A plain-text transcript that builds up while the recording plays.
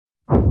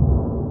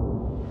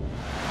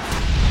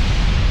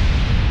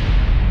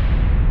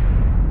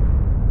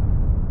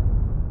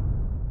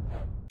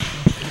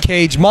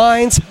Cage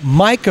Minds,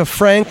 Micah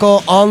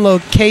Frankel on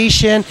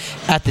location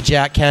at the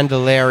Jack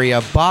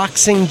Candelaria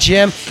Boxing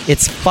Gym.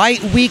 It's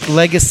Fight Week,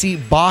 Legacy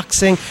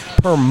Boxing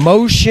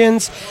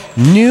Promotions,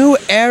 new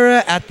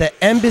era at the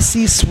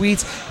Embassy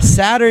Suites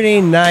Saturday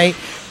night.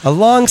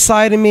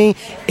 Alongside of me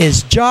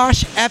is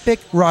Josh Epikk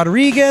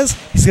Rodriguez.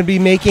 He's going to be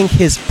making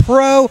his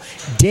pro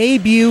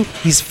debut.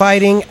 He's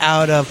fighting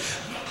out of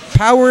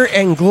Power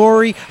and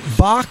Glory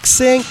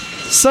Boxing.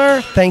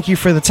 Sir, thank you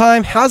for the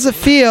time. How's it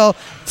feel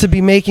to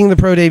be making the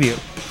pro debut?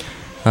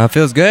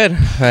 Feels good.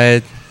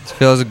 It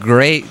feels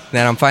great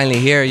that I'm finally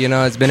here. You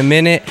know, it's been a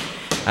minute.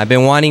 I've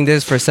been wanting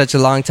this for such a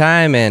long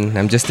time, and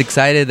I'm just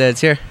excited that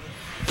it's here.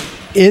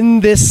 In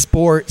this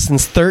sport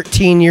since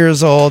 13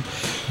 years old,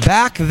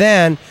 back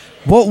then,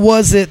 what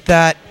was it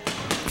that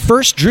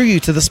first drew you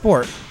to the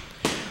sport?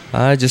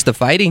 Just the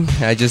fighting.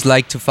 I just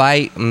like to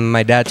fight.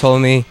 My dad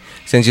told me,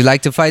 since you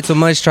like to fight so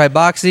much, try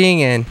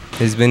boxing, and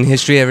it's been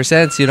history ever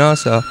since, you know.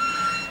 So,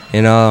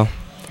 you know,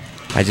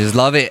 I just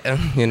love it,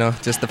 you know,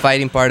 just the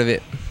fighting part of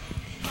it.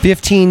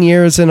 15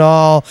 years in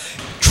all,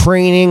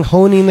 training,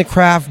 honing the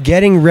craft,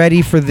 getting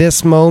ready for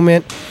this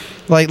moment.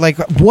 Like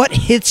what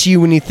hits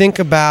you when you think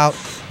about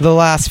the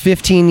last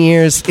 15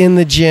 years in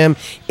the gym,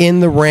 in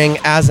the ring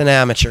as an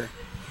amateur?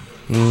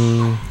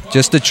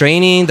 Just the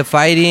training, the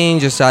fighting.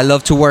 I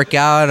love to work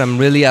out. I'm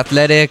really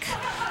athletic,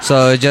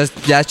 so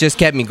that just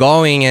kept me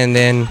going. And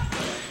then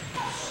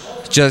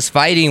just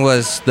fighting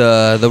was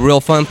the real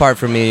fun part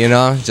for me. You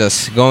know,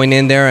 just going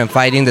in there and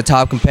fighting the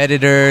top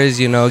competitors.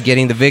 You know,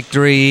 getting the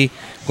victory,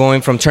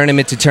 going from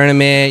tournament to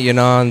tournament. You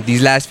know,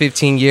 these last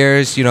 15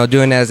 years, you know,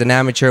 doing it as an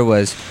amateur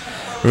was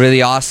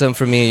really awesome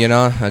for me. You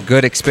know, a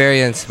good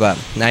experience.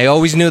 But I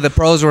always knew the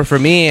pros were for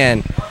me,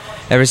 and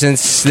ever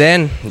since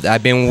then,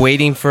 I've been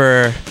waiting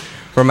for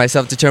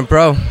myself to turn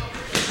pro.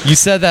 You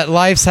said that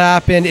life's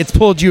happened. It's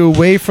pulled you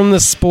away from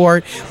the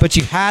sport, but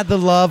you had the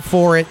love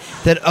for it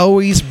that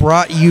always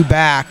brought you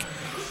back.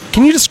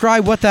 Can you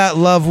describe what that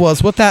love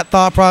was, what that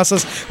thought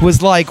process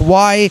was like?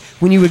 Why,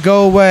 when you would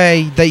go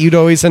away, that you'd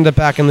always end up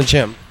back in the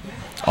gym?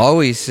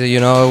 Always, you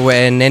know,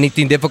 when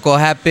anything difficult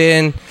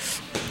happened,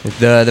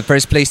 the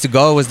first place to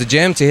go was the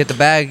gym to hit the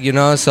bag, you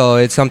know. So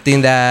it's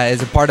something that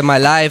is a part of my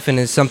life, and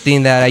it's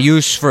something that I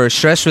use for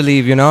stress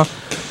relief, you know.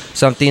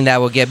 Something that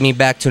will get me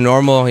back to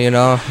normal, you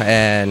know,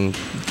 and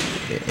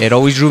it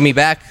always drew me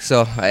back.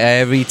 So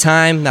every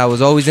time I was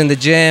always in the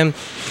gym.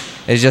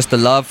 It's just the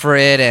love for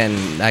it,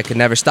 and I could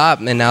never stop.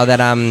 And now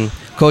that I'm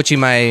coaching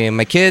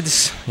my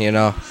kids, you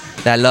know,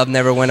 that love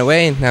never went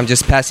away, and I'm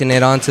just passing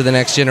it on to the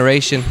next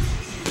generation.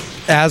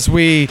 As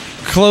we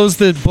close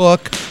the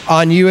book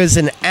on you as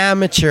an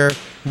amateur,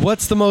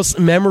 what's the most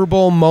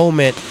memorable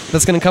moment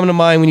that's going to come to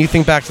mind when you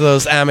think back to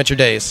those amateur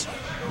days?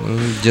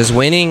 Just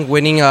winning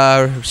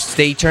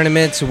state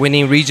tournaments,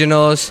 winning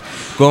regionals,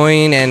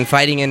 going and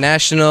fighting in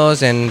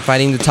nationals, and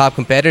fighting the top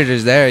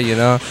competitors there, you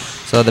know.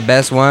 So the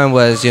best one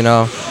was, you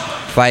know,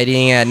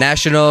 fighting at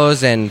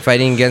nationals and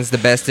fighting against the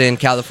best in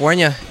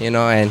California, you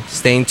know, and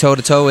staying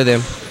toe-to-toe with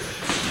him.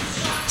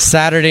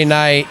 Saturday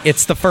night,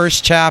 it's the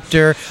first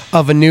chapter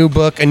of a new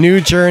book, a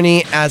new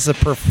journey as a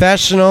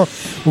professional.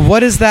 What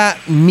does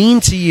that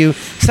mean to you,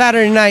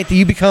 Saturday night, that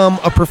you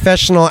become a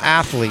professional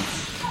athlete?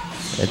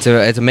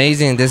 It's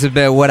amazing. This has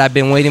been what I've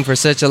been waiting for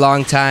such a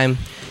long time,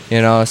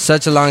 you know,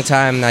 such a long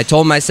time. I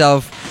told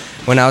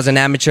myself when I was an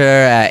amateur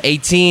at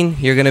 18,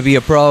 you're going to be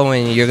a pro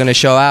and you're going to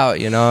show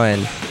out, you know,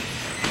 and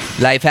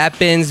life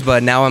happens,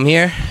 but now I'm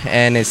here,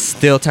 and it's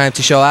still time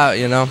to show out,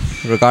 you know,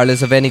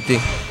 regardless of anything.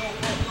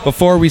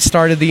 Before we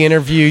started the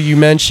interview, you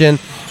mentioned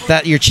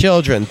that your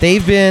children,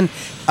 they've been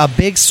a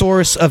big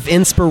source of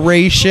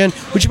inspiration.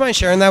 Would you mind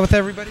sharing that with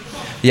everybody?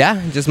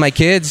 Yeah, just my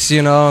kids,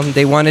 you know,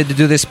 they wanted to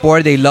do this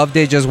sport. They loved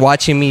it just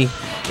watching me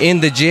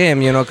in the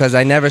gym, you know, because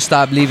I never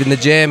stopped leaving the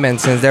gym. And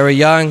since they were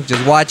young,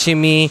 just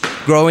watching me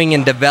growing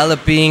and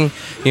developing,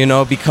 you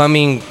know,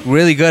 becoming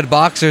really good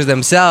boxers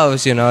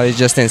themselves, you know, it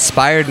just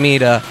inspired me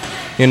to,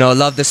 you know,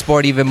 love the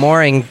sport even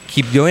more and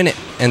keep doing it.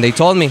 And they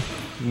told me,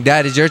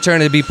 Dad, it's your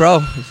turn to be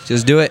pro.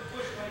 Just do it.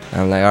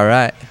 I'm like, all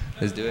right,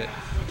 let's do it.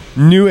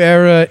 New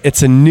era,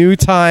 it's a new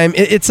time.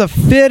 It's a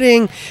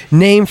fitting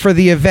name for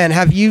the event.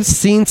 Have you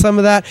seen some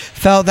of that,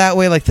 felt that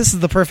way, like this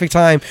is the perfect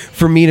time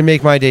for me to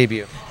make my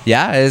debut?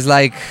 Yeah, it's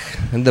like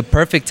the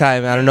perfect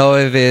time. I don't know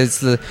if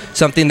it's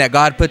something that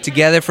God put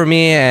together for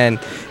me, and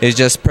it's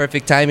just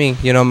perfect timing.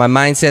 You know, my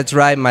mindset's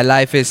right, my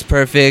life is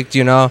perfect,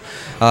 you know,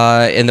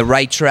 in the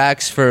right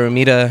tracks for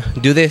me to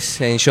do this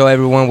and show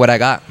everyone what I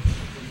got.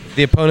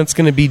 The opponent's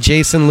going to be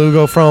Jason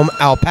Lugo from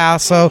El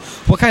Paso.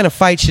 What kind of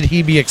fight should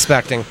he be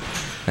expecting?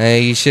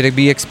 You should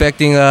be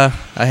expecting a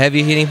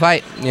heavy hitting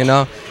fight, you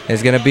know.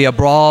 It's going to be a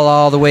brawl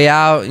all the way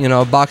out, you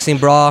know, boxing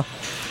brawl.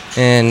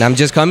 And I'm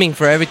just coming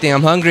for everything.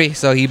 I'm hungry,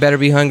 so he better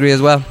be hungry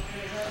as well.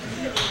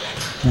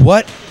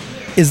 What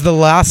is the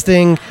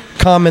lasting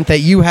comment that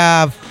you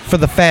have for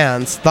the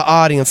fans, the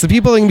audience, the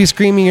people that can be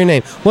screaming your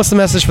name? What's the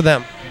message for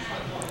them?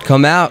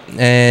 Come out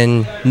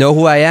and know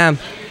who I am.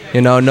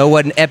 You know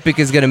what an Epikk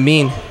is going to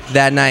mean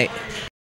that night.